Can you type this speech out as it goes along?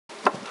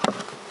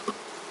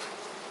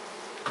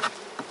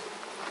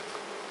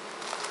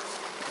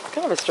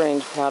kind of a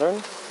strange pattern.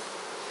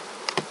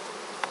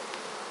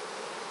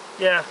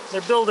 Yeah, they're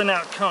building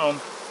out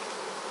comb.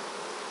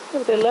 Yeah,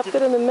 but they left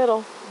it in the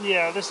middle.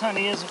 Yeah, this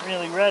honey isn't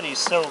really ready,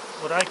 so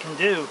what I can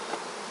do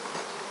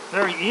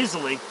very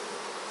easily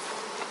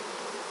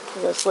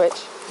You're gonna switch.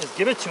 is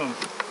give it to them.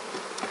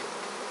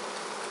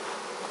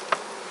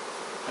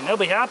 And they'll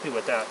be happy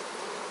with that.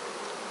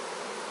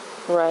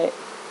 Right.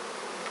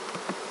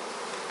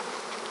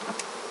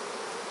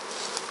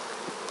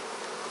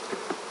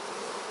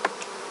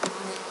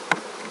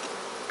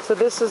 So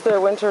this is their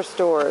winter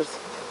stores.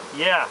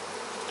 Yeah.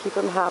 Keep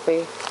them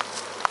happy.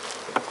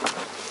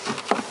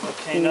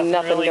 Okay,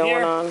 nothing really going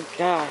here. on.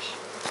 Gosh.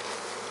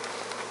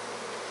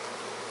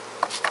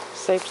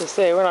 Safe to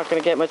say we're not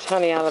going to get much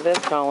honey out of this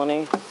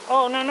colony.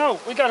 Oh, no.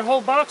 We got a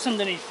whole box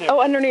underneath there. Oh,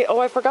 underneath. Oh,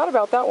 I forgot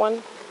about that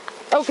one.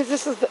 Oh, because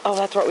this is the... Oh,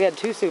 that's right. We had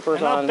 2 supers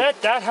and on. I'll bet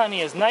that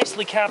honey is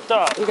nicely capped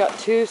off. We got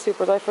 2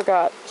 supers. I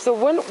forgot. So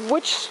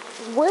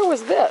where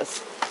was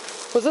this?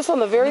 Was this on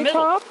the very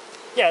top?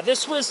 Yeah,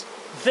 this was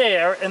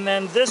there, and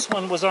then this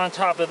one was on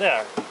top of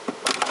there.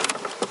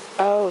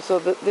 Oh, so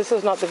this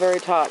is not the very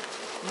top.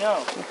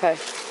 No. Okay.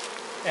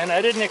 And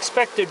I didn't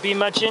expect there'd be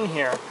much in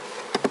here.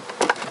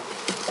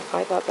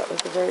 I thought that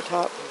was the very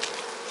top.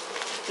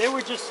 They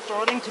were just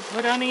starting to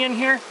put honey in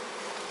here.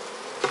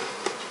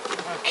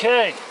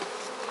 Okay.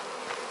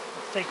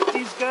 Take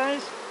these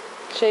guys.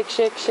 Shake,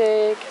 shake,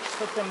 shake.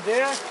 Put them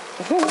there.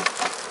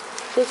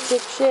 Shake,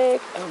 shake,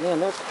 shake. Oh man,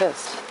 they're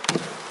pissed.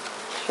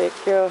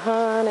 Shake your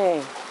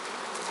honey.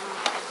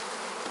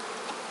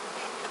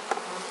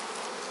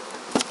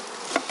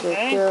 Shake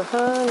Okay. your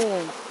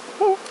honey.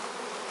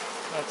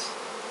 Let's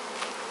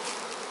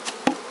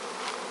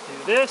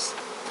do this.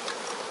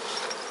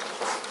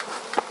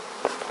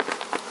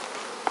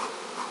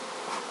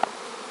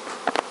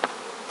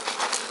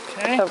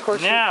 Okay. Of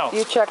course, now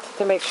you checked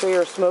to make sure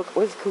your smoke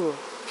was cool.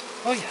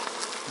 Oh yeah.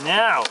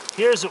 Now,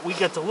 here's what we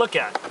get to look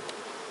at.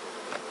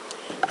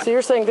 So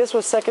you're saying this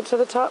was second to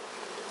the top?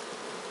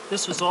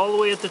 This was all the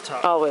way at the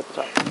top. All the way at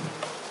the top.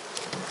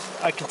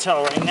 I can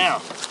tell right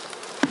now.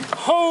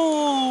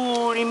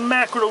 Holy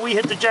mackerel, we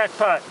hit the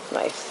jackpot.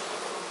 Nice.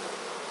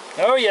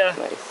 Oh yeah.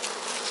 Nice.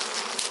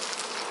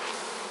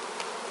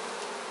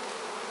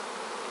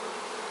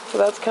 So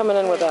that's coming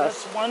in with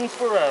us. That's one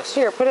for us.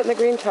 Here, put it in the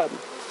green tub.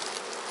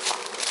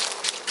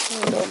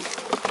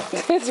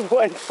 It's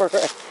one for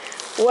the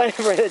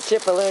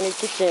Cipollone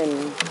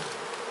kitchen.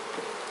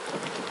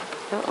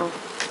 Uh-oh.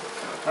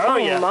 Oh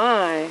yeah.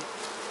 My.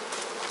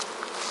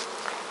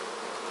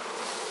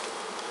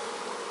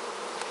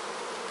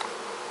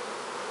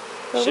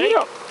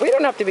 Well, we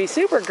don't have to be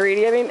super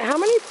greedy. I mean, how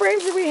many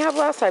frames did we have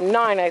last time?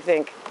 9, I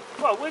think.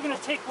 Well, we're going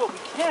to take what we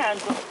can,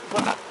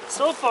 but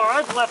so far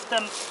I've left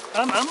them,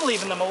 I'm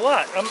leaving them a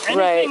lot.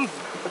 Right.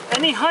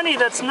 Any honey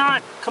that's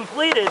not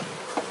completed,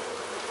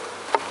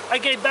 I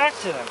gave back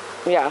to them.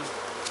 Yeah.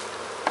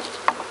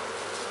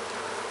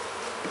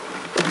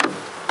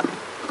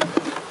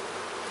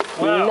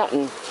 Wow.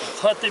 Nothing.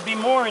 Thought there'd be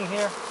more in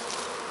here.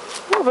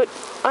 Well, but,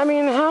 I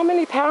mean, how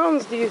many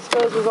pounds do you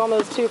suppose was on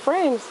those 2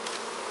 frames?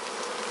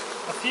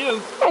 A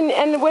few.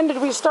 And when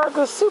did we start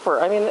this super?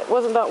 I mean, it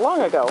wasn't that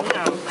long ago.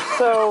 Yeah.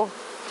 So,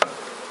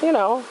 you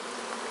know,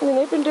 I mean,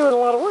 they've been doing a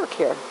lot of work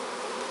here.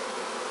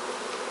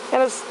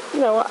 And it's, you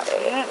know,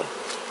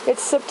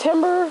 it's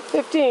September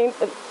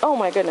 15th. And, oh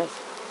my goodness.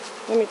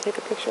 Let me take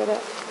a picture of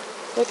that.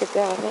 Look at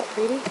that. Isn't that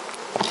pretty?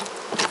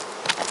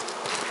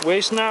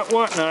 Waste not,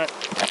 want not.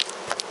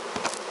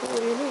 What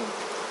do you mean?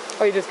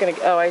 Oh, you're just going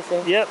to, oh, I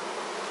see. Yep.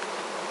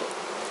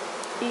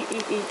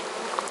 Eat.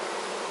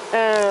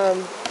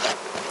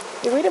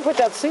 We didn't put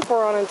that super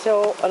on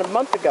until a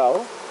month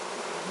ago.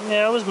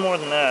 Yeah, it was more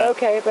than that.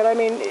 Okay, but I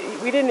mean,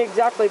 we didn't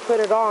exactly put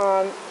it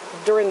on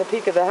during the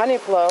peak of the honey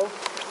flow.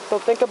 So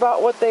think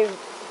about what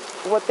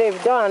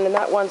they've done in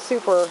that one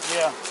super.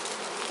 Yeah.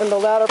 In the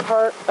latter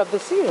part of the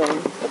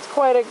season. It's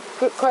quite a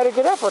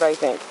good effort, I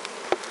think.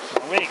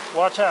 Wait,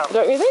 watch out.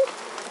 Don't you think?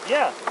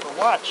 Yeah, but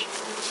watch.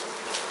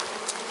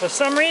 For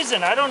some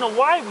reason, I don't know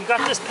why we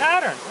got this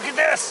pattern. Look at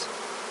this.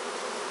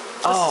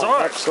 This is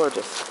ours. That's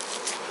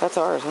gorgeous. That's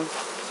ours, huh?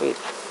 Sweet.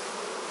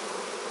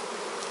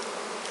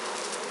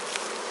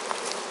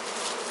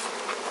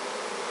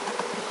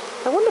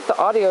 I wonder if the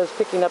audio is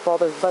picking up all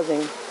this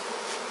buzzing.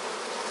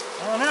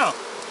 I don't know.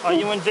 Are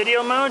you in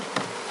video mode?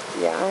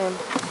 Yeah, I am.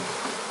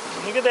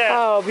 Look at that.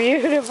 Oh,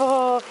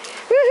 beautiful.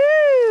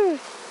 Woohoo!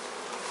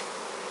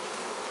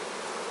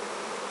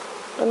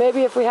 Well,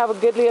 maybe if we have a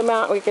goodly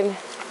amount, we can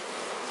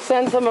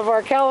send some of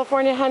our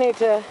California honey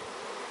to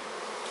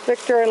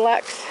Victor and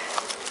Lex.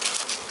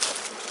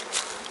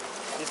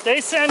 If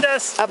they send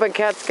us up in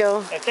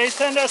Catskill. If they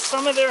send us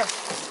some of their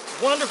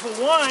wonderful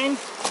wine,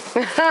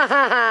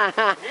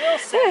 we'll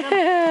send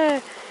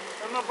them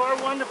some of our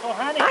wonderful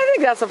honey. I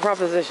think that's a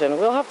proposition.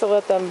 We'll have to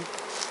let them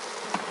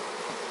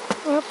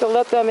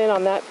in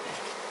on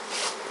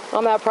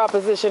that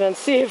proposition and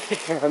see if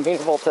they're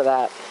amenable to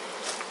that.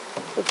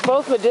 It's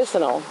both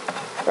medicinal,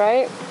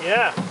 right?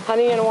 Yeah.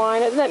 Honey and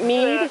wine. Isn't that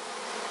mead? Yeah.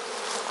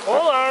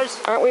 All ours.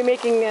 Aren't we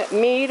making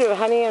mead of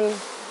honey and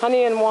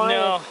wine?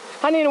 No.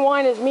 Honey and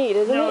wine is meat,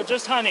 isn't No, it?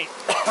 just honey.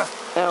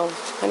 No,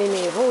 honey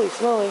meat. Holy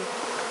smoly.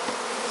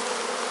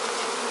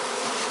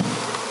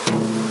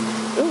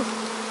 Ooh.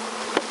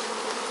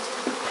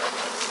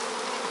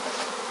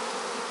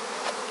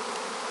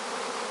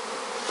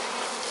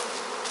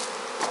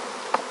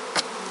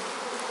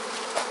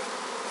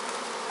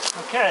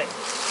 Okay.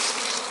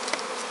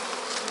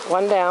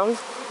 One down.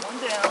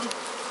 One down.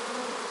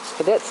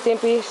 Cadet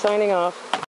Stimpy signing off.